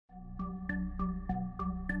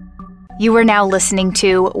You are now listening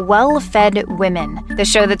to Well-Fed Women, the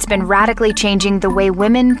show that's been radically changing the way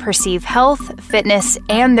women perceive health, fitness,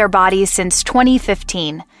 and their bodies since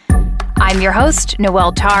 2015. I'm your host,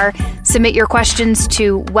 Noelle Tarr. Submit your questions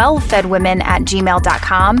to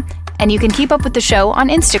wellfedwomen@gmail.com, and you can keep up with the show on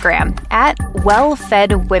Instagram at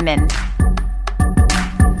wellfedwomen.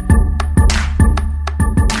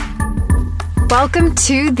 Welcome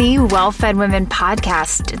to the Well-Fed Women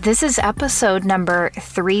podcast. This is episode number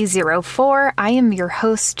 304. I am your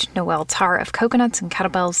host, Noelle Tarr of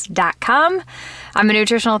coconutsandkettlebells.com. I'm a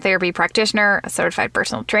nutritional therapy practitioner, a certified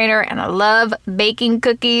personal trainer, and I love baking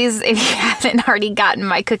cookies. If you haven't already gotten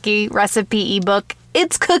my cookie recipe ebook,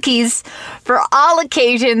 it's cookies for all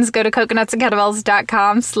occasions. Go to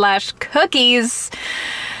coconutsandkettlebells.com/cookies.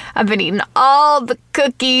 I've been eating all the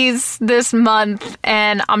cookies this month,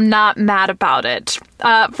 and I'm not mad about it.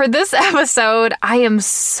 For this episode, I am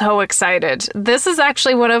so excited. This is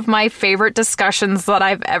actually one of my favorite discussions that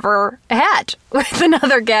I've ever had with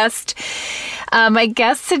another guest. My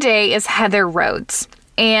guest today is Heather Rhodes,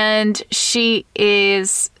 and she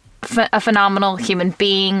is a phenomenal human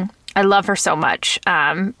being. I love her so much.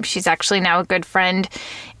 She's actually now a good friend.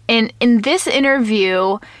 And in this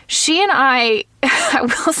interview, she and I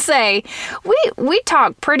will say, we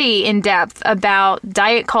talk pretty in depth about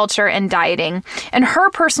diet culture and dieting and her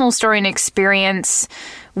personal story and experience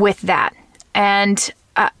with that. And,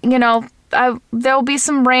 there'll be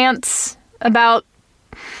some rants about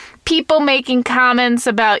people making comments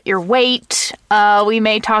about your weight. We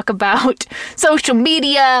may talk about social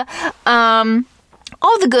media.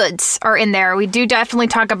 All the goods are in there. We do definitely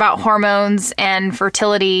talk about hormones and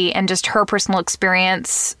fertility and just her personal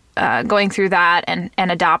experience going through that and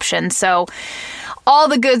adoption. So all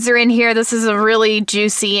the goods are in here. This is a really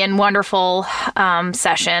juicy and wonderful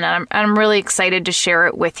session, and I'm really excited to share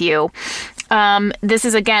it with you. This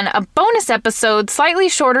is, again, a bonus episode, slightly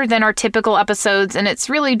shorter than our typical episodes, and it's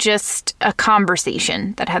really just a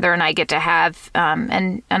conversation that Heather and I get to have,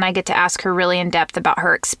 and I get to ask her really in depth about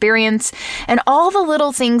her experience and all the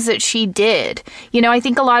little things that she did. I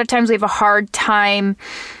think a lot of times we have a hard time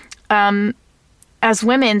as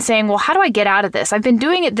women saying, well, how do I get out of this? I've been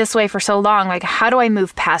doing it this way for so long. Like, how do I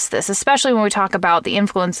move past this? Especially when we talk about the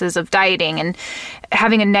influences of dieting and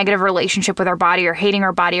having a negative relationship with our body or hating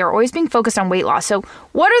our body or always being focused on weight loss. So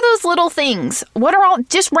what are those little things?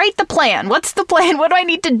 Just write the plan. What's the plan? What do I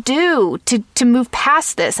need to do to move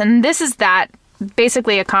past this? And this is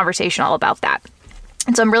basically a conversation all about that.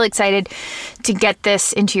 And so I'm really excited to get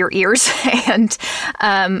this into your ears, and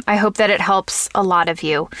I hope that it helps a lot of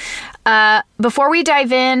you. Before we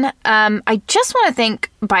dive in, I just want to thank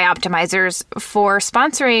Bioptimizers for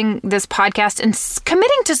sponsoring this podcast and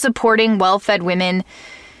committing to supporting well-fed women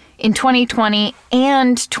in 2020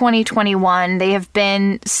 and 2021. They have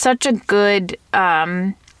been such a good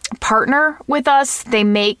partner with us. They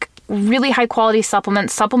make really high-quality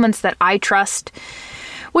supplements that I trust,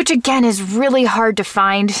 which again is really hard to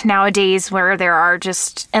find nowadays, where there are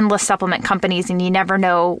just endless supplement companies and you never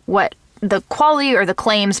know what the quality or the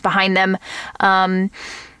claims behind them.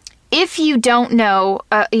 If you don't know,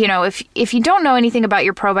 if you don't know anything about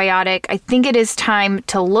your probiotic, I think it is time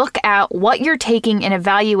to look at what you're taking and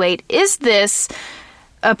evaluate, is this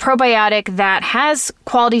a probiotic that has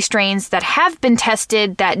quality strains that have been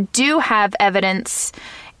tested, that do have evidence,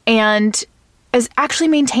 and is actually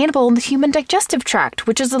maintainable in the human digestive tract,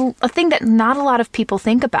 which is a thing that not a lot of people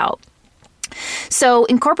think about. So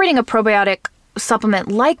incorporating a probiotic supplement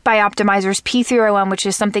like Bioptimizer's P3OM, which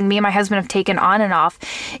is something me and my husband have taken on and off,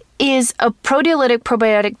 is a proteolytic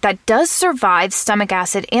probiotic that does survive stomach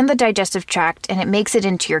acid and the digestive tract, and it makes it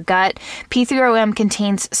into your gut. P3OM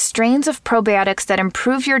contains strains of probiotics that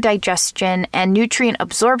improve your digestion and nutrient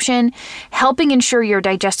absorption, helping ensure your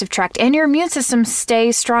digestive tract and your immune system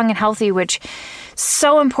stay strong and healthy, which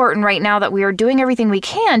so important right now that we are doing everything we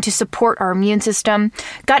can to support our immune system.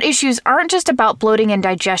 Gut issues aren't just about bloating and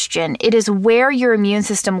digestion. It is where your immune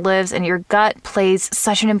system lives, and your gut plays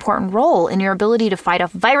such an important role in your ability to fight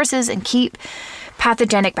off viruses and keep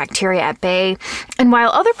pathogenic bacteria at bay. And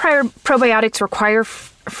while other probiotics require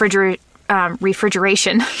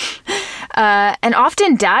refrigeration and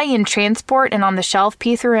often die in transport and on the shelf,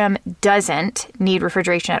 P3OM doesn't need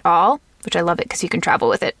refrigeration at all, which I love it because you can travel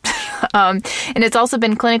with it. And it's also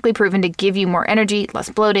been clinically proven to give you more energy, less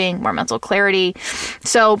bloating, more mental clarity.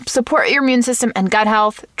 So support your immune system and gut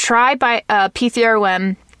health. Try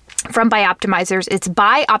P3OM from Bioptimizers. It's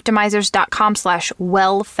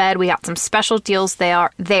bioptimizers.com/wellfed. We got some special deals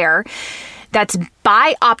there. That's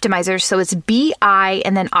Bioptimizers. So it's BI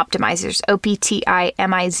and then Optimizers,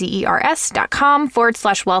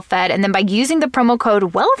 OPTIMIZERS.com/wellfed. And then by using the promo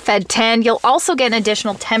code WellFed10, you'll also get an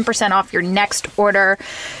additional 10% off your next order.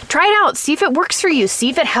 Try it out. See if it works for you. See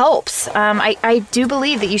if it helps. I do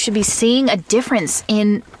believe that you should be seeing a difference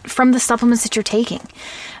from the supplements that you're taking.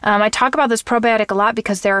 I talk about this probiotic a lot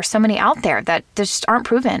because there are so many out there that just aren't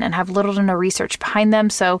proven and have little to no research behind them.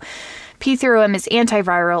 So P3OM is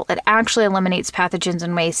antiviral. It actually eliminates pathogens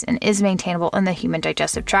and waste and is maintainable in the human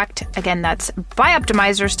digestive tract. Again, that's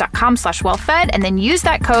bioptimizers.com/wellfed, and then use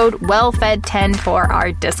that code WellFed10 for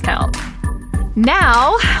our discount.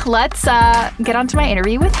 Now, let's get on to my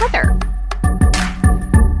interview with Heather.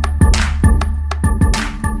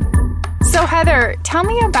 So Heather, tell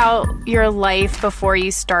me about your life before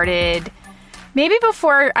you started, maybe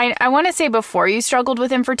before, I want to say before you struggled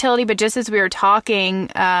with infertility, but just as we were talking,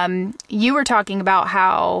 you were talking about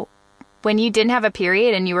how when you didn't have a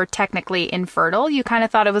period and you were technically infertile, you kind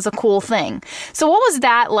of thought it was a cool thing. So what was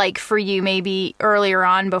that like for you maybe earlier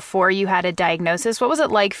on before you had a diagnosis? What was it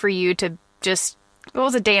like for you to what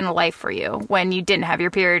was a day in the life for you when you didn't have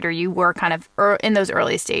your period or you were kind of in those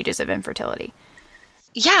early stages of infertility?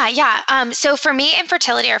 Yeah. So for me,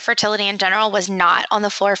 infertility or fertility in general was not on the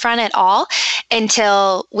forefront at all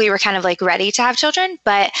until we were kind of like ready to have children.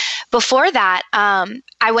 But before that,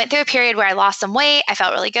 I went through a period where I lost some weight. I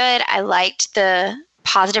felt really good. I liked the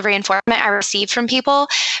positive reinforcement I received from people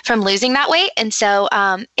from losing that weight. And so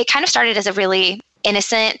it kind of started as a really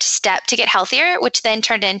innocent step to get healthier, which then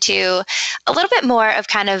turned into a little bit more of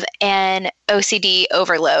kind of an OCD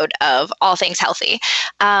overload of all things healthy.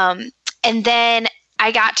 And then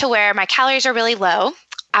I got to where my calories are really low.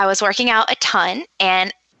 I was working out a ton,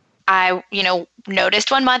 and I, noticed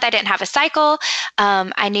one month I didn't have a cycle.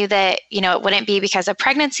 I knew that, it wouldn't be because of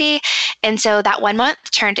pregnancy. And so that 1 month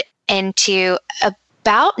turned into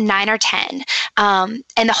about 9 or 10. And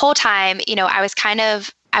the whole time,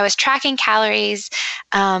 I was tracking calories.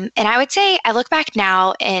 And I would say I look back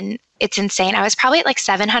now and it's insane. I was probably at like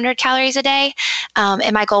 700 calories a day.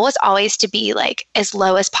 And my goal was always to be like as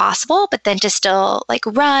low as possible, but then to still like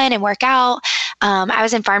run and work out. I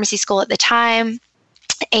was in pharmacy school at the time.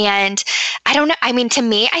 And I don't know. I mean, to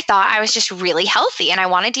me, I thought I was just really healthy. And I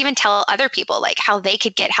wanted to even tell other people like how they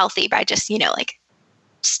could get healthy by just, like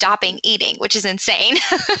stopping eating, which is insane.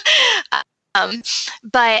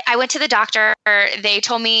 But I went to the doctor. They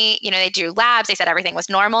told me, they drew labs. They said everything was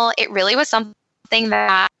normal. It really was something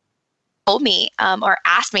that told me or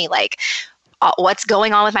asked me like, what's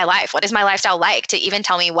going on with my life? What is my lifestyle like, to even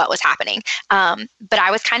tell me what was happening? But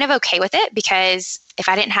I was kind of okay with it because if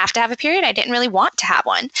I didn't have to have a period, I didn't really want to have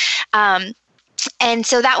one. And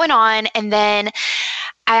so that went on. And then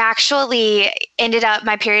I actually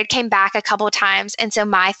my period came back a couple of times. And so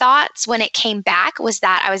my thoughts when it came back was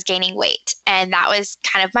that I was gaining weight. And that was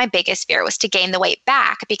kind of my biggest fear, was to gain the weight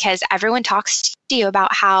back, because everyone talks to you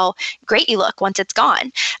about how great you look once it's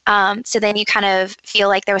gone. So then you kind of feel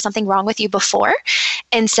like there was something wrong with you before.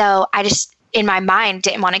 And so I just, in my mind,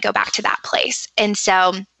 didn't want to go back to that place. And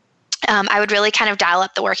so I would really kind of dial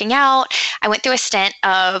up the working out. I went through a stint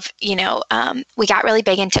of, we got really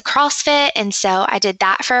big into CrossFit. And so I did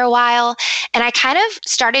that for a while. And I kind of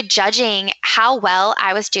started judging how well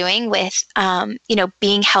I was doing with,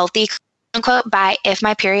 being healthy, quote unquote, by if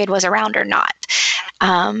my period was around or not.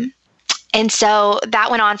 And so that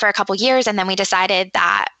went on for a couple years. And then we decided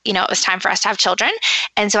that, it was time for us to have children.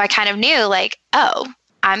 And so I kind of knew like, oh,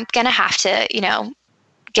 I'm going to have to,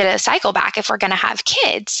 get a cycle back if we're going to have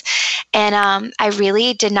kids. And I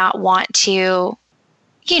really did not want to,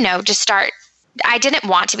 I didn't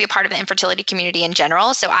want to be a part of the infertility community in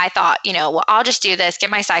general. So I thought, I'll just do this, get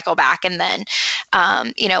my cycle back, and then,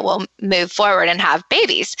 we'll move forward and have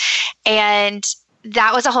babies. And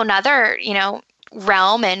that was a whole nother,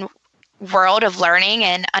 realm and world of learning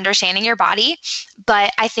and understanding your body.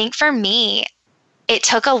 But I think for me, it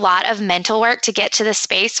took a lot of mental work to get to the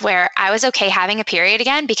space where I was okay having a period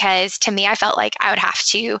again, because to me, I felt like I would have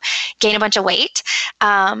to gain a bunch of weight.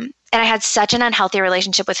 And I had such an unhealthy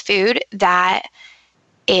relationship with food that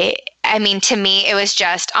to me, it was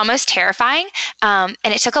just almost terrifying. And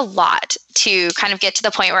it took a lot to kind of get to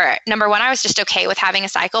the point where, number one, I was just okay with having a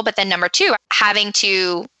cycle. But then number two, having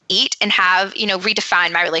to eat and have,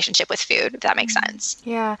 redefine my relationship with food, if that makes sense.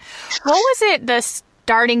 Yeah. What was it, the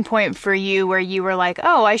starting point for you where you were like,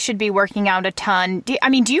 oh, I should be working out a ton? Do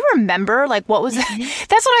you remember like what was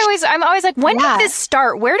that's what I'm always like, when did this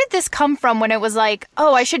start? Where did this come from when it was like,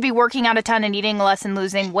 oh, I should be working out a ton and eating less and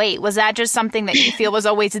losing weight? Was that just something that you feel was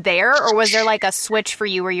always there? Or was there like a switch for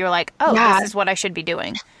you where you're like, oh, this is what I should be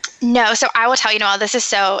doing? No, so I will tell you, Noelle, this is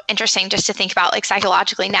so interesting just to think about like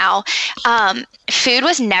psychologically now. Food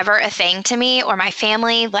was never a thing to me or my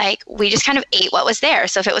family. Like we just kind of ate what was there.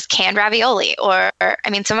 So if it was canned ravioli or I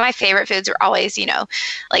mean, some of my favorite foods were always,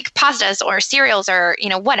 like pastas or cereals or,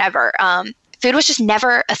 whatever. Food was just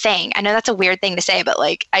never a thing. I know that's a weird thing to say, but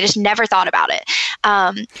like I just never thought about it.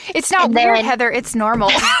 It's not weird, Heather. It's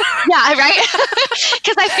normal. Yeah, right?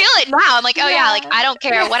 Because I feel it now. I'm like, oh yeah, like I don't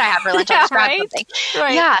care what I have for lunch. I'll just grab something.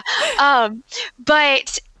 Right. Yeah.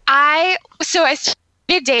 But I started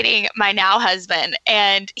dating my now husband,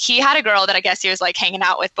 and he had a girl that I guess he was like hanging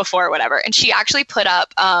out with before or whatever. And she actually put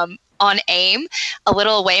up on AIM a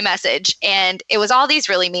little away message, and it was all these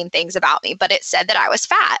really mean things about me, but it said that I was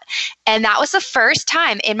fat. And that was the first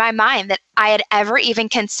time in my mind that I had ever even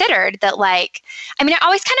considered that, like, I mean, I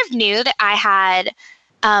always kind of knew that I had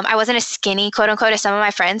I wasn't as skinny, quote unquote, as some of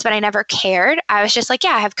my friends, but I never cared. I was just like,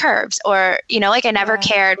 yeah, I have curves, or, like I never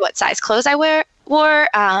cared what size clothes I wore.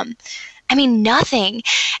 I mean, nothing.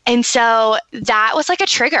 And so that was like a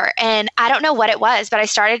trigger, and I don't know what it was, but I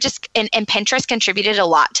started and Pinterest contributed a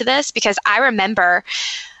lot to this, because I remember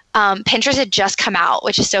Pinterest had just come out,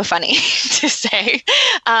 which is so funny to say.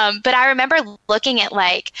 But I remember looking at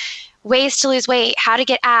like ways to lose weight, how to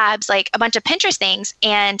get abs, like a bunch of Pinterest things.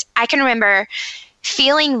 And I can remember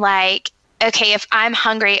feeling like, okay, if I'm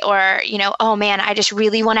hungry or, oh man, I just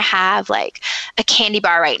really want to have like a candy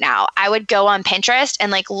bar right now, I would go on Pinterest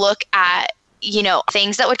and like look at,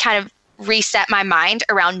 things that would kind of reset my mind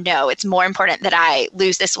around, no, it's more important that I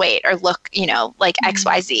lose this weight or look, like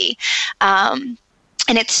XYZ. And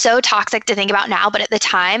it's so toxic to think about now, but at the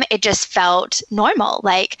time it just felt normal.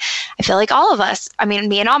 Like, I feel like all of us, I mean,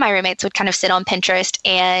 me and all my roommates would kind of sit on Pinterest,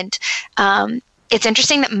 and it's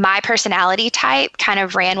interesting that my personality type kind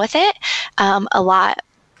of ran with it a lot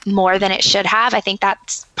more than it should have. I think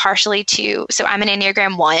that's partially so I'm an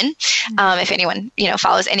Enneagram 1, if anyone,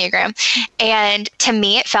 follows Enneagram. And to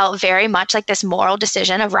me, it felt very much like this moral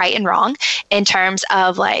decision of right and wrong in terms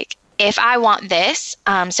of like, if I want this,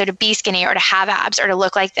 so to be skinny or to have abs or to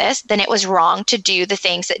look like this, then it was wrong to do the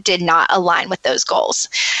things that did not align with those goals.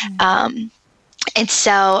 And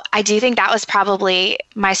so I do think that was probably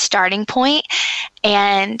my starting point.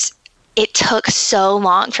 And it took so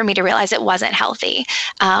long for me to realize it wasn't healthy.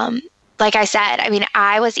 Like I said, I mean,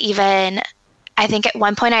 I think at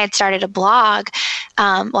one point I had started a blog.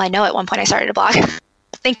 Well, I know at one point I started a blog.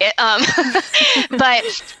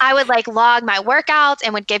 But I would like log my workouts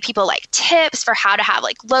and would give people like tips for how to have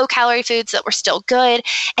like low calorie foods that were still good.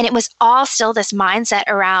 And it was all still this mindset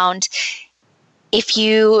around, if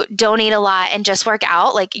you don't eat a lot and just work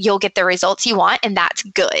out, like you'll get the results you want, and that's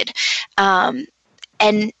good.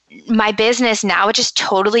 And my business now, which is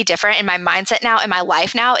totally different, and my mindset now and my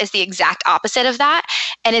life now is the exact opposite of that.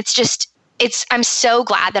 And I'm so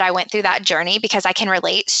glad that I went through that journey, because I can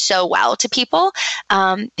relate so well to people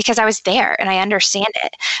because I was there and I understand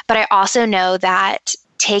it. But I also know that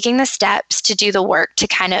taking the steps to do the work to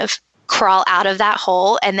kind of crawl out of that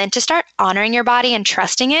hole and then to start honoring your body and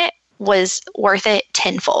trusting it was worth it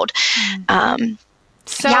tenfold. Go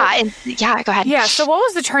ahead. Yeah. So what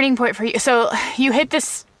was the turning point for you? So you hit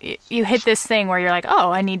this thing where you're like,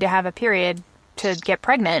 oh, I need to have a period to get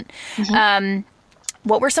pregnant. Mm-hmm.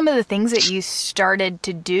 What were some of the things that you started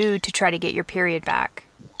to do to try to get your period back?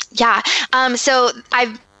 Yeah. So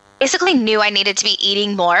I basically knew I needed to be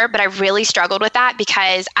eating more, but I really struggled with that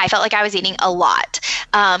because I felt like I was eating a lot.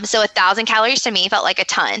 So 1,000 calories to me felt like a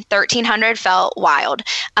ton. 1,300 felt wild.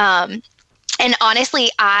 And honestly,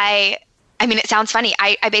 I mean, it sounds funny.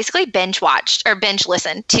 I basically binge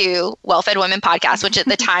listened to Well-Fed Women podcast, which at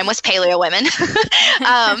the time was Paleo Women.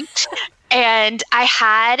 And I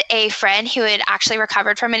had a friend who had actually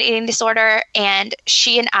recovered from an eating disorder, and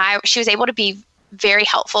she was able to be very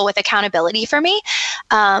helpful with accountability for me.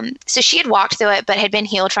 So she had walked through it, but had been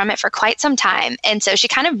healed from it for quite some time. And so she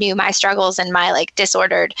kind of knew my struggles and my like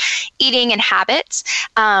disordered eating and habits.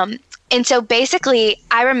 And so basically,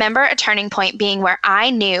 I remember a turning point being where I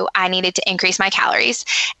knew I needed to increase my calories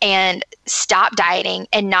and stop dieting,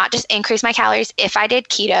 and not just increase my calories if I did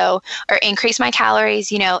keto, or increase my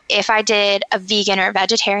calories, if I did a vegan or a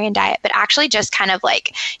vegetarian diet, but actually just kind of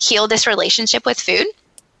like heal this relationship with food.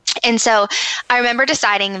 And so I remember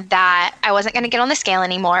deciding that I wasn't going to get on the scale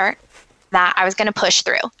anymore, that I was going to push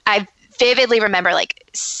through. I vividly remember like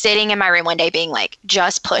sitting in my room one day being like,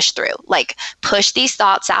 just push through, like push these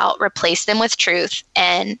thoughts out, replace them with truth,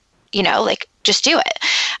 and, like just do it.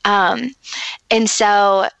 And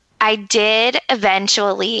so I did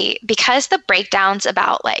eventually, because the breakdowns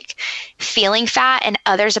about like feeling fat and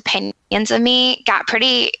others' opinions of me got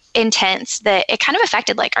pretty intense, that it kind of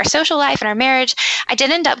affected like our social life and our marriage. I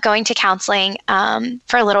did end up going to counseling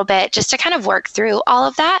for a little bit just to kind of work through all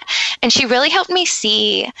of that. And she really helped me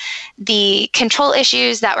see the control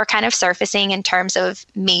issues that were kind of surfacing in terms of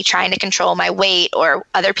me trying to control my weight or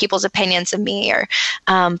other people's opinions of me or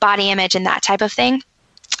body image and that type of thing.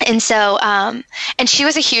 And so, and she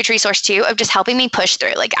was a huge resource too of just helping me push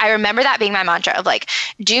through. Like, I remember that being my mantra of like,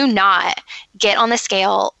 do not get on the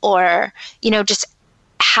scale or, just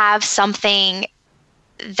have something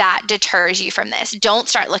that deters you from this. Don't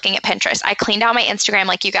start looking at Pinterest. I cleaned out my Instagram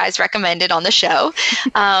like you guys recommended on the show,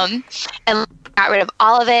 and got rid of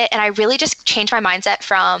all of it. And I really just changed my mindset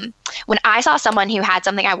from when I saw someone who had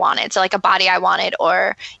something I wanted, so like a body I wanted,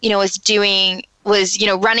 or, was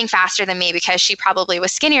running faster than me because she probably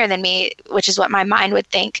was skinnier than me, which is what my mind would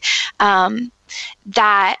think,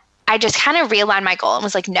 that I just kind of realigned my goal and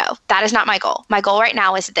was like, no, that is not my goal. My goal right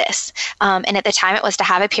now is this. And at the time it was to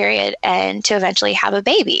have a period and to eventually have a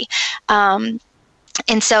baby. And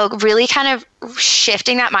so really kind of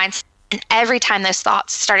shifting that mindset. And every time those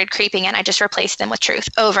thoughts started creeping in, I just replaced them with truth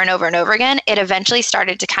over and over and over again. It eventually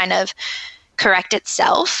started to kind of correct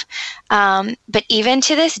itself. But even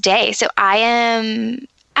to this day, so I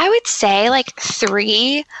would say like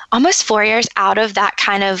almost 4 years out of that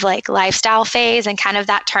kind of like lifestyle phase and kind of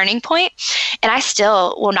that turning point, and I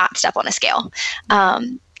still will not step on a scale.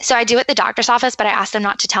 So I do at the doctor's office, but I ask them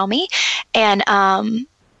not to tell me. And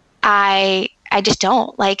I just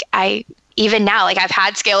don't. Like, even now, like, I've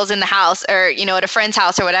had scales in the house or, at a friend's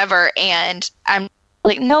house or whatever, and I'm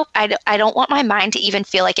like, nope, I don't want my mind to even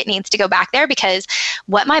feel like it needs to go back there, because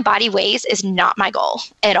what my body weighs is not my goal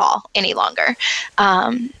at all any longer.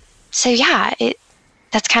 So yeah,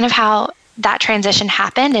 that's kind of how that transition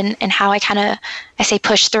happened and how I say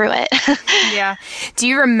push through it. Yeah. Do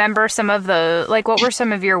you remember what were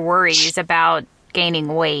some of your worries about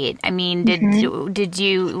gaining weight? I mean,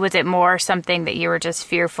 was it more something that you were just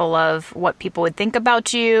fearful of what people would think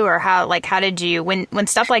about you, or how did you, when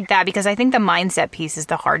stuff like that, because I think the mindset piece is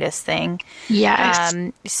the hardest thing. Yes.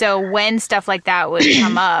 So when stuff like that would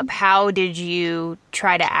come up, how did you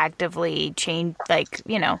try to actively change, did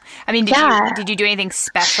you do anything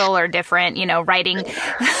special or different, writing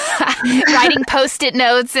Post-it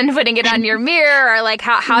notes and putting it on your mirror, or like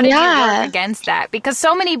how did you work against that? Because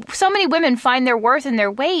so many women find their worth in their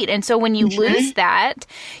weight, and so when you lose that,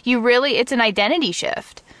 it's an identity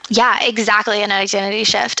shift. Yeah, exactly, an identity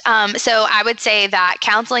shift. So I would say that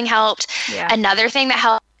counseling helped. Yeah. Another thing that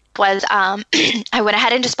helped was I went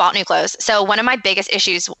ahead and just bought new clothes. So one of my biggest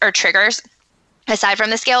issues or triggers, aside from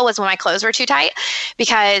the scale, was when my clothes were too tight,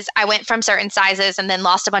 because I went from certain sizes and then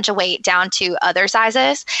lost a bunch of weight down to other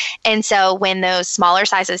sizes. And so when those smaller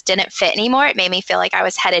sizes didn't fit anymore, it made me feel like I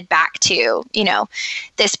was headed back to,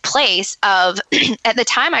 this place of, at the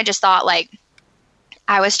time, I just thought like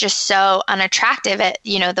I was just so unattractive at,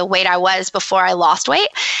 the weight I was before I lost weight.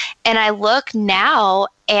 And I look now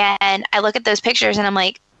and I look at those pictures and I'm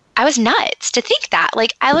like, I was nuts to think that.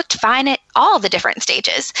 Like, I looked fine at all the different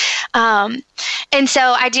stages. And so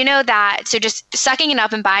I do know that, so just sucking it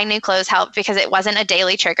up and buying new clothes helped, because it wasn't a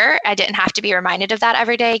daily trigger. I didn't have to be reminded of that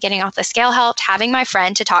every day. Getting off the scale helped. Having my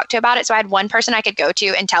friend to talk to about it. So I had one person I could go to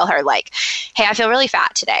and tell her like, hey, I feel really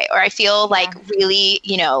fat today, or I feel like really,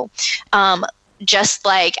 just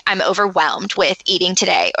like I'm overwhelmed with eating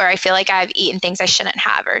today, or I feel like I've eaten things I shouldn't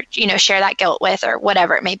have, or, share that guilt with, or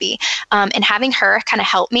whatever it may be. And having her kind of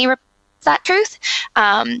help me that truth.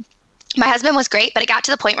 My husband was great, but it got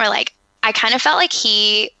to the point where like, I kind of felt like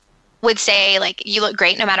he would say like, you look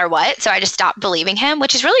great no matter what. So I just stopped believing him,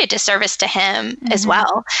 which is really a disservice to him as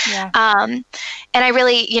well. Yeah. And I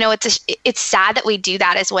really, it's sad that we do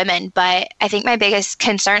that as women, but I think my biggest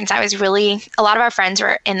concerns, a lot of our friends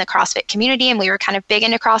were in the CrossFit community and we were kind of big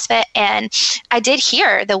into CrossFit. And I did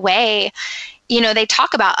hear the way, they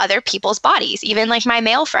talk about other people's bodies, even like my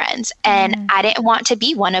male friends. And I didn't want to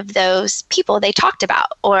be one of those people they talked about,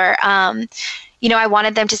 or, I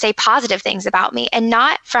wanted them to say positive things about me, and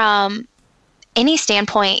not from any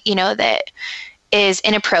standpoint, that is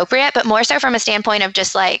inappropriate, but more so from a standpoint of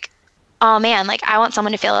just like, oh man, like I want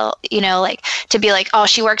someone to feel, like to be like, oh,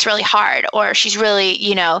 she works really hard, or she's really,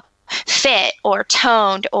 fit or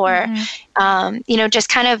toned, or, just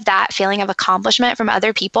kind of that feeling of accomplishment from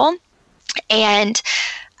other people. And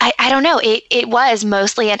I don't know, it was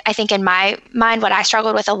mostly, I think in my mind, what I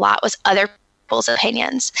struggled with a lot was other people's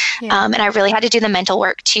opinions. Yeah. And I really had to do the mental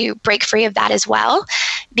work to break free of that as well,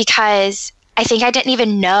 because I think I didn't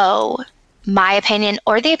even know my opinion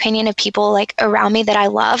or the opinion of people like around me that I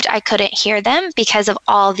loved, I couldn't hear them because of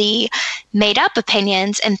all the made up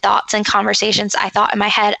opinions and thoughts and conversations I thought in my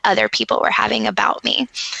head other people were having about me.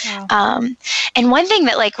 Wow. And one thing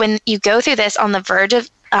that like when you go through this on the verge of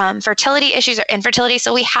fertility issues or infertility,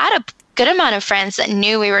 so we had a good amount of friends that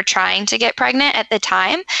knew we were trying to get pregnant at the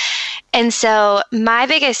time. And so my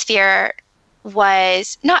biggest fear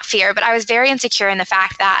was not fear, but I was very insecure in the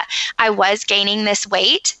fact that I was gaining this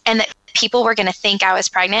weight and that people were going to think I was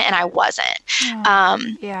pregnant and I wasn't.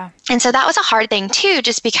 Yeah. And so that was a hard thing too,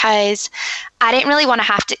 just because I didn't really want to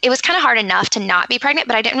have to, it was kind of hard enough to not be pregnant,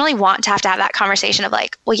 but I didn't really want to have that conversation of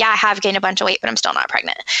like, well, yeah, I have gained a bunch of weight, but I'm still not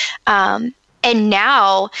pregnant. And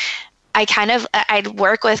now I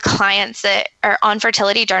work with clients that are on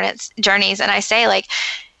fertility journeys. And I say like,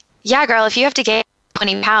 yeah, girl, if you have to gain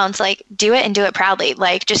 20 pounds, like do it and do it proudly.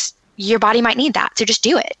 Like just, your body might need that. So just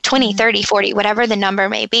do it 20, 30, 40, whatever the number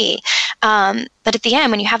may be. But at the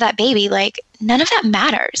end, when you have that baby, like none of that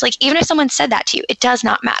matters. Like even if someone said that to you, it does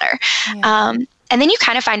not matter. Yeah. And then you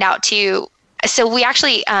kind of find out too, so we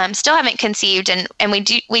actually still haven't conceived, and we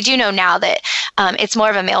do know now that it's more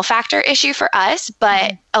of a male factor issue for us,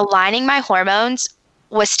 but aligning my hormones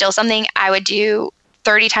was still something I would do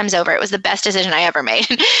 30 times over. It was the best decision I ever made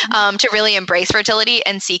to really embrace fertility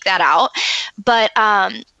and seek that out. But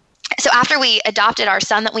so after we adopted our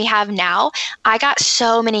son that we have now, I got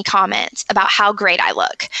so many comments about how great I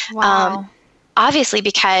look. Wow. Obviously,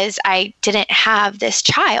 because I didn't have this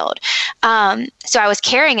child. So I was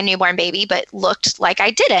carrying a newborn baby, but looked like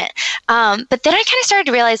I didn't. But then I kind of started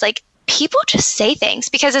to realize, like, people just say things,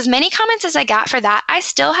 because as many comments as I got for that, I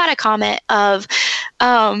still had a comment of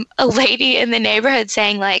a lady in the neighborhood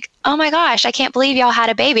saying like, oh my gosh, I can't believe y'all had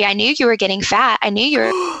a baby. I knew you were getting fat. I knew you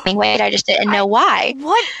were gaining weight. I just didn't know why.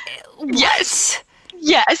 What? Yes.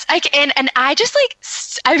 And I just like,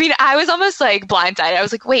 I mean, I was almost like blindsided. I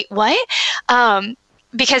was like, wait, what?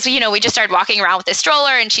 Because, you know, we just started walking around with this stroller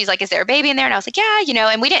and she's like, is there a baby in there? And I was like, yeah, you know,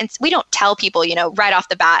 and we don't tell people, you know, right off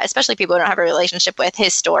the bat, especially people who don't have a relationship with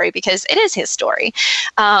his story, because it is his story.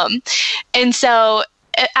 And so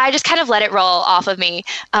I just kind of let it roll off of me.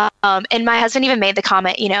 And my husband even made the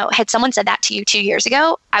comment, you know, had someone said that to you 2 years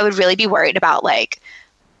ago, I would really be worried about like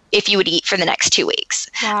if you would eat for the next 2 weeks.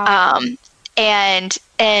 Wow. And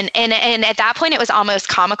at that point, it was almost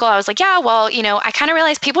comical. I was like, yeah, well, you know, I kind of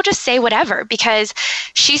realized people just say whatever, because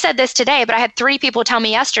she said this today, but I had 3 people tell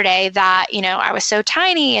me yesterday that, you know, I was so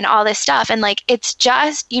tiny and all this stuff. And like, it's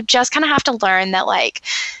just, you just kind of have to learn that like,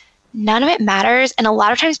 none of it matters. And a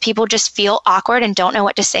lot of times people just feel awkward and don't know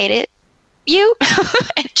what to say to you.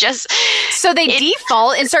 So they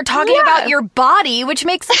default and start talking about your body, which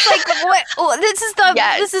makes it like, what?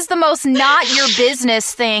 This is the most not your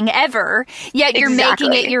business thing ever. Yet you're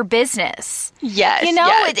making it your business. Yes. You know,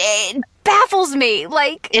 it baffles me.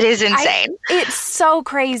 Like, it is insane. It's so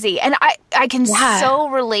crazy. And I can so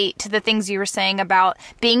relate to the things you were saying about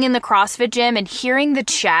being in the CrossFit gym and hearing the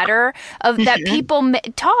chatter of that people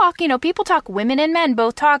talk, you know, people talk, women and men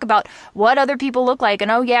both talk about what other people look like.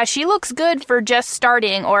 And, oh yeah, she looks good for just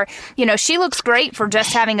starting, or, you know, she looks great for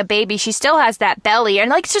just having a baby. She still has that belly.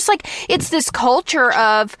 And like, it's just like, it's this culture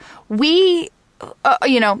of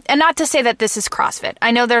you know, and not to say that this is CrossFit. I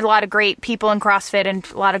know there are a lot of great people in CrossFit and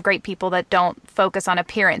a lot of great people that don't focus on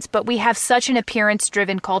appearance, but we have such an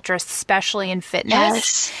appearance-driven culture, especially in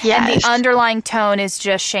fitness. Yes. And the underlying tone is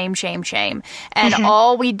just shame, shame, shame. And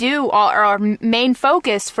all we do, our main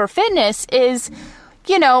focus for fitness is,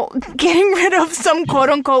 you know, getting rid of some quote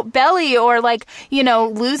unquote belly, or like, you know,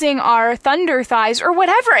 losing our thunder thighs or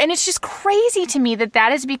whatever. And it's just crazy to me that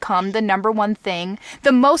has become the number one thing,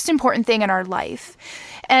 the most important thing in our life.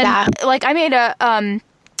 And like, I made a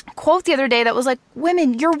quote the other day that was like,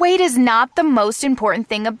 women, your weight is not the most important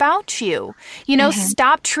thing about you. You know,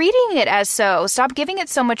 stop treating it as so. Stop giving it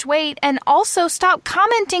so much weight. And also stop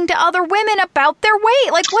commenting to other women about their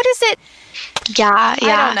weight. Like, what is it? Yeah. I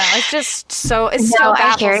don't know. It's just so, it still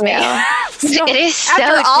baffles me. It is so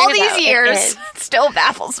after all these years, it still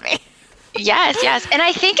baffles me. Yes. And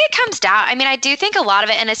I think it comes down, I mean, I do think a lot of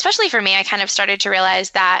it, and especially for me, I kind of started to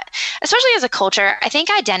realize that, especially as a culture, I think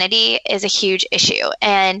identity is a huge issue.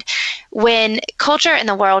 And when culture and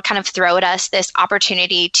the world kind of throw at us this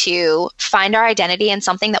opportunity to find our identity in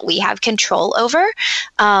something that we have control over,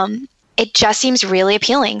 it just seems really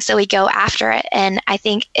appealing. So we go after it. And I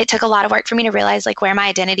think it took a lot of work for me to realize like where my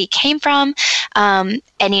identity came from, and,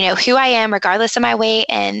 you know, who I am regardless of my weight,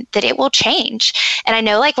 and that it will change. And I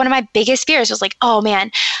know like one of my biggest fears was like, oh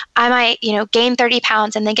man, I might, you know, gain 30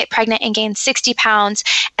 pounds and then get pregnant and gain 60 pounds.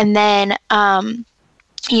 And then,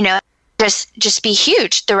 you know, just be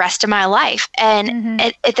huge the rest of my life. And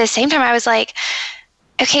at the same time, I was like,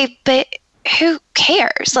 okay, but who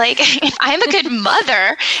cares? Like, if I'm a good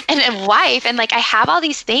mother and a wife, and like I have all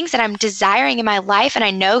these things that I'm desiring in my life, and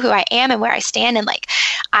I know who I am and where I stand, and like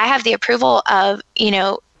I have the approval of,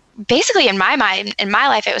 basically in my mind, in my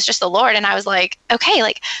life, it was just the Lord. And I was like, okay,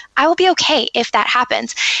 like I will be okay if that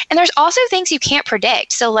happens. And there's also things you can't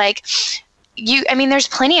predict. So like there's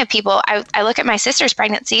plenty of people. I look at my sister's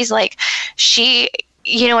pregnancies, like she,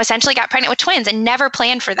 essentially got pregnant with twins and never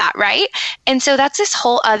planned for that. Right. And so that's this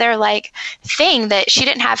whole other like thing that she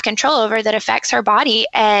didn't have control over that affects her body.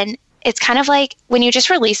 And it's kind of like when you just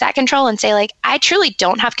release that control and say like, I truly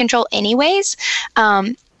don't have control anyways.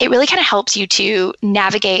 It really kind of helps you to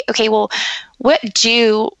navigate, okay, well, what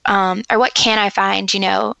can I find,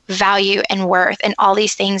 value and worth and all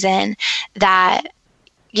these things in that,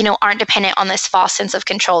 aren't dependent on this false sense of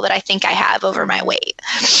control that I think I have over my weight.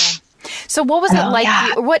 Yeah. So what was it like?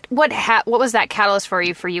 Yeah. What was that catalyst for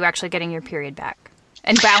you actually getting your period back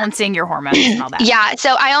and balancing your hormones and all that? Yeah.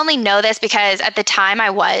 So I only know this because at the time I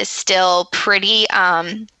was still pretty,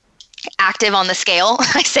 active on the scale.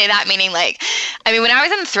 I say that meaning when I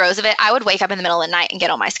was in the throes of it, I would wake up in the middle of the night and get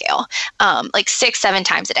on my scale, like 6-7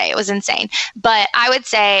 times a day. It was insane. But I would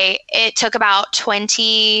say it took about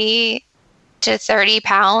 20 to 30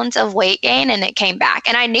 pounds of weight gain and it came back.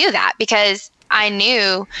 And I knew that because I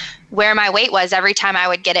knew where my weight was every time I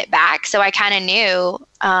would get it back. So I kind of knew,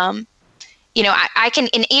 I can,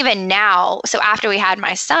 and even now, so after we had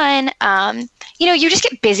my son, you just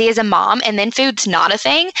get busy as a mom and then food's not a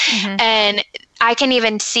thing. Mm-hmm. And I can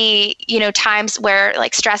even see, times where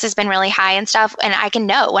like stress has been really high and stuff. And I can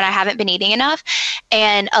know when I haven't been eating enough.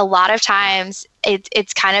 And a lot of times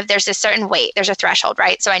it's kind of, there's a certain weight, there's a threshold,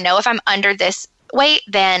 right? So I know if I'm under this weight,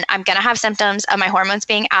 then I'm going to have symptoms of my hormones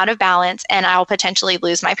being out of balance and I'll potentially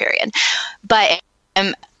lose my period. But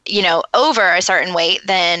over a certain weight,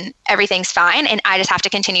 then everything's fine. And I just have to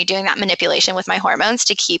continue doing that manipulation with my hormones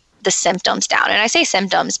to keep the symptoms down. And I say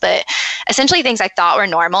symptoms, but essentially things I thought were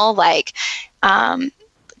normal, like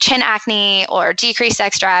chin acne or decreased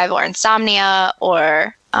sex drive or insomnia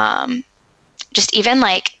or just even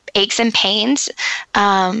like aches and pains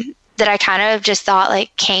that I kind of just thought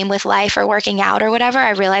like came with life or working out or whatever,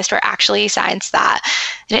 I realized were actually signs that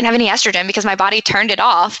I didn't have any estrogen because my body turned it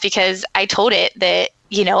off because I told it that,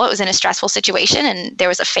 it was in a stressful situation and there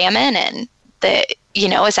was a famine and that,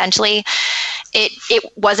 essentially it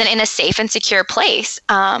wasn't in a safe and secure place.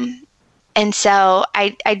 And so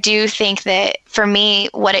I do think that for me,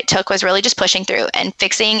 what it took was really just pushing through and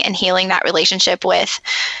fixing and healing that relationship with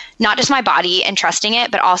not just my body and trusting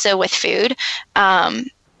it, but also with food. And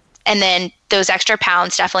then those extra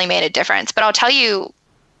pounds definitely made a difference. But I'll tell you,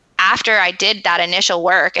 after I did that initial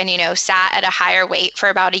work and, sat at a higher weight for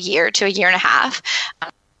about a year to a year and a half,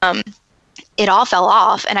 it all fell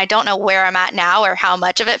off. And I don't know where I'm at now or how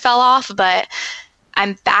much of it fell off, but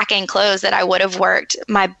I'm back in clothes that I would have worked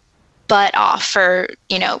my butt off for,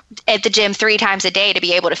 at the gym 3 times a day to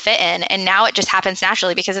be able to fit in. And now it just happens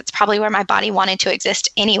naturally because it's probably where my body wanted to exist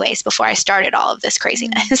anyways before I started all of this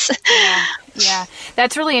craziness. Yeah.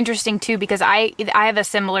 That's really interesting too, because I have a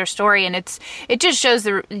similar story and it just shows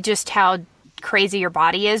just how crazy your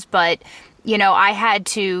body is. But, I had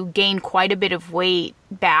to gain quite a bit of weight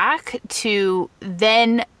back to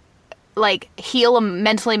then like heal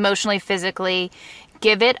mentally, emotionally, physically,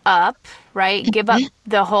 give it up, right? Give up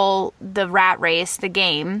the rat race, the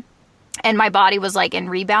game. And my body was like in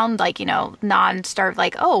rebound, like, non-starved,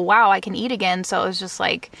 like, oh, wow, I can eat again. So it was just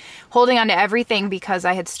like holding on to everything because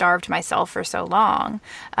I had starved myself for so long.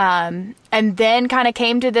 And then kind of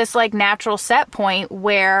came to this like natural set point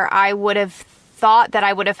where I would have thought that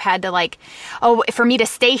I would have had to like, oh, for me to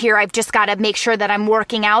stay here, I've just got to make sure that I'm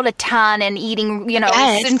working out a ton and eating,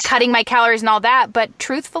 yes, and cutting my calories and all that. But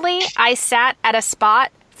truthfully, I sat at a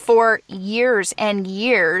spot for years and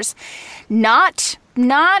years, not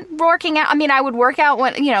working out. I mean, I would work out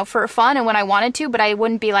when, for fun and when I wanted to, but I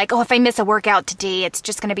wouldn't be like, oh, if I miss a workout today, it's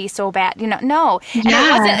just going to be so bad. No.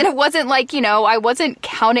 Yeah. And it wasn't like, I wasn't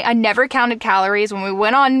counting. I never counted calories when we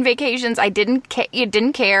went on vacations. I didn't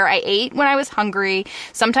care. I ate when I was hungry.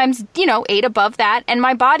 Sometimes, ate above that. And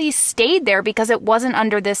my body stayed there because it wasn't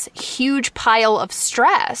under this huge pile of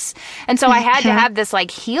stress. And so I had to have this like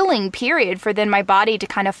healing period for then my body to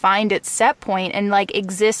kind of find its set point and like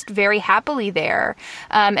exist very happily there.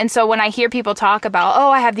 And so when I hear people talk about,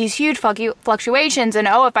 oh, I have these huge fluctuations, and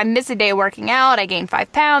oh, if I miss a day working out, I gain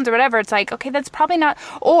 5 pounds or whatever, it's like, okay, that's probably not,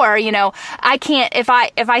 or, I can't, if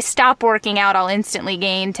I stop working out, I'll instantly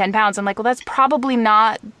gain 10 pounds. I'm like, well, that's probably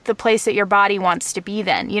not the place that your body wants to be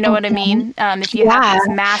then. You know what I mean? If you have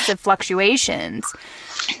these massive fluctuations.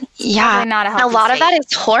 Yeah. Not a lot of that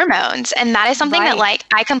is hormones. And that is something that like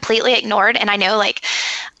I completely ignored. And I know like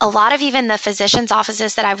a lot of even the physician's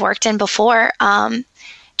offices that I've worked in before,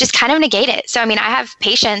 just kind of negate it. So, I mean, I have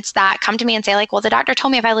patients that come to me and say like, well, the doctor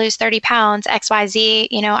told me if I lose 30 pounds, XYZ,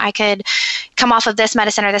 I could come off of this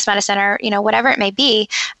medicine or, whatever it may be.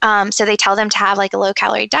 So they tell them to have like a low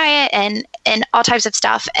calorie diet and all types of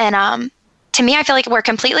stuff. And, to me, I feel like we're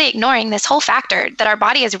completely ignoring this whole factor that our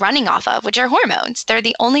body is running off of, which are hormones. They're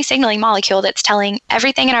the only signaling molecule that's telling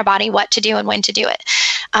everything in our body what to do and when to do it.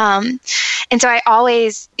 And so I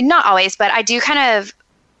not always, but I do kind of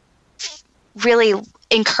really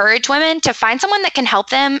encourage women to find someone that can help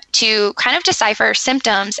them to kind of decipher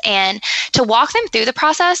symptoms and to walk them through the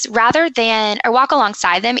process or walk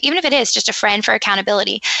alongside them, even if it is just a friend for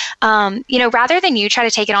accountability, rather than you try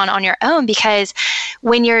to take it on your own. Because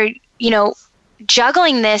when you're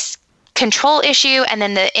juggling this control issue and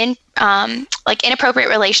then the inappropriate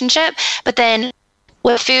relationship, but then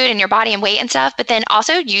with food and your body and weight and stuff, but then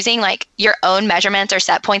also using like your own measurements or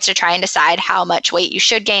set points to try and decide how much weight you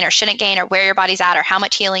should gain or shouldn't gain or where your body's at or how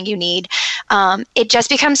much healing you need. It just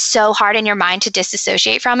becomes so hard in your mind to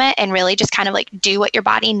disassociate from it and really just kind of like do what your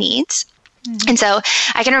body needs. Mm-hmm. And so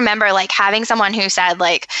I can remember like having someone who said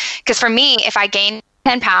like, because for me, if I gain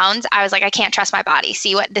 10 pounds, I was like, I can't trust my body.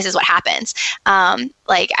 This is what happens.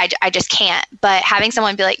 I just can't. But having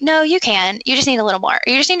someone be like, no, you can, you just need a little more, or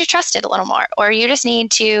you just need to trust it a little more, or you just need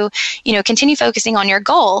to, continue focusing on your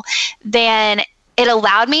goal, then it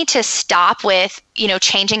allowed me to stop with,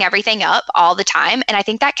 changing everything up all the time. And I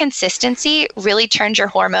think that consistency really turns your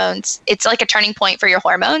hormones. It's like a turning point for your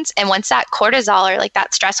hormones. And once that cortisol or like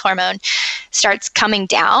that stress hormone starts coming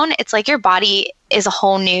down, it's like your body is a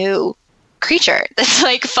whole new creature that's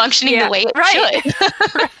like functioning the way it should.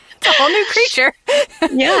 It's a whole new creature.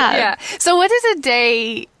 Yeah. So what does a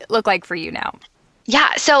day look like for you now?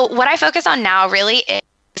 Yeah. So what I focus on now really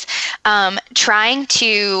is trying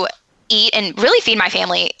to eat and really feed my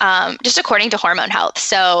family just according to hormone health.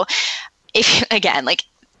 So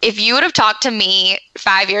if you would have talked to me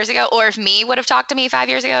 5 years ago, or if me would have talked to me 5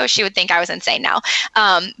 years ago, she would think I was insane now.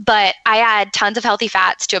 But I add tons of healthy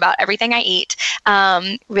fats to about everything I eat.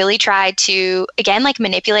 Really try to, again, like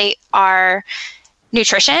manipulate our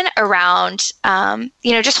nutrition around,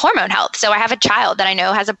 just hormone health. So I have a child that I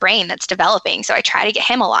know has a brain that's developing. So I try to get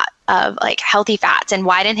him a lot of like healthy fats and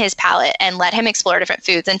widen his palate and let him explore different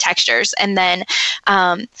foods and textures. And then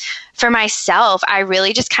for myself, I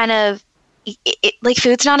really just kind of, like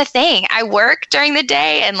food's not a thing. I work during the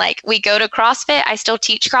day and like we go to CrossFit. I still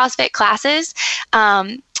teach CrossFit classes.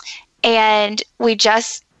 And we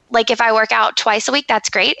just like, if I work out twice a week, that's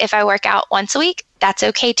great. If I work out once a week, that's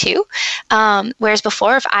okay too. Whereas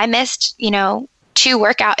before, if I missed,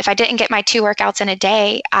 if I didn't get my 2 workouts in a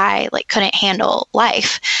day, I like couldn't handle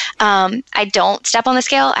life. I don't step on the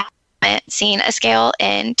scale. I haven't seen a scale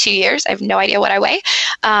in 2 years. I have no idea what I weigh.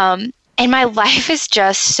 And my life is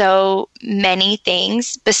just so many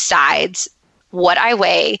things besides what I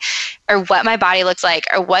weigh or what my body looks like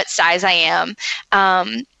or what size I am.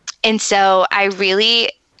 And so I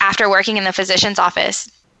really, after working in the physician's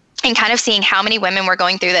office and kind of seeing how many women were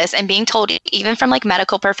going through this and being told even from like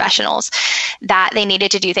medical professionals that they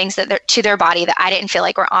needed to do things to their body that I didn't feel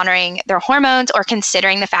like were honoring their hormones or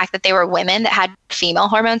considering the fact that they were women that had female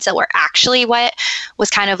hormones that were actually what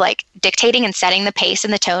was kind of like dictating and setting the pace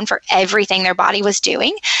and the tone for everything their body was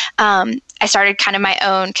doing. I started kind of my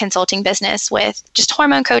own consulting business with just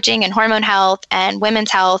hormone coaching and hormone health and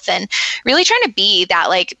women's health and really trying to be that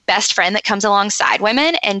like best friend that comes alongside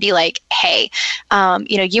women and be like, hey,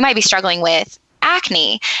 you might be struggling with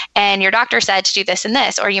acne and your doctor said to do this and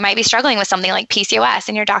this, or you might be struggling with something like PCOS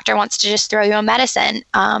and your doctor wants to just throw you on medicine.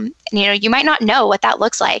 You might not know what that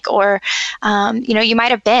looks like, or, you might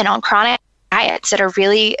have been on chronic diets that are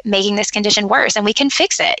really making this condition worse, and we can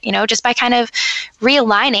fix it, just by kind of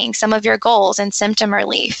realigning some of your goals and symptom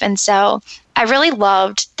relief. And so I really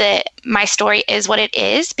loved that my story is what it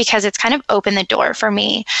is because it's kind of opened the door for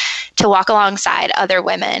me to walk alongside other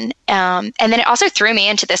women. And then it also threw me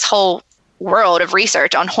into this whole world of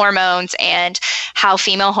research on hormones and how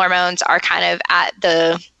female hormones are kind of at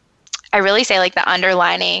I really say like the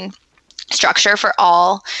underlining structure for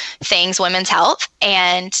all things women's health.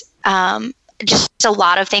 And just a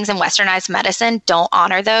lot of things in westernized medicine don't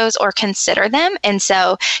honor those or consider them. And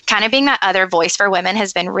so kind of being that other voice for women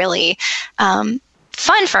has been really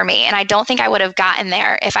fun for me. And I don't think I would have gotten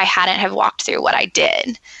there if I hadn't have walked through what I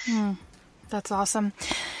did. That's awesome.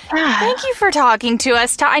 Thank you for talking to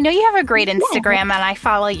us. I know you have a great Instagram and I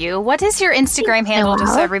follow you. What is your Instagram handle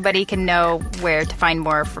just so everybody can know where to find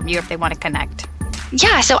more from you if they want to connect?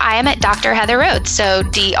 Yeah, so I am at Dr. Heather Rhodes. So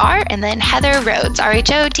Dr. and then Heather Rhodes,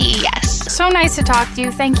 RHODES. So nice to talk to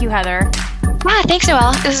you. Thank you, Heather. Thanks,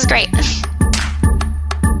 Noelle. This is great.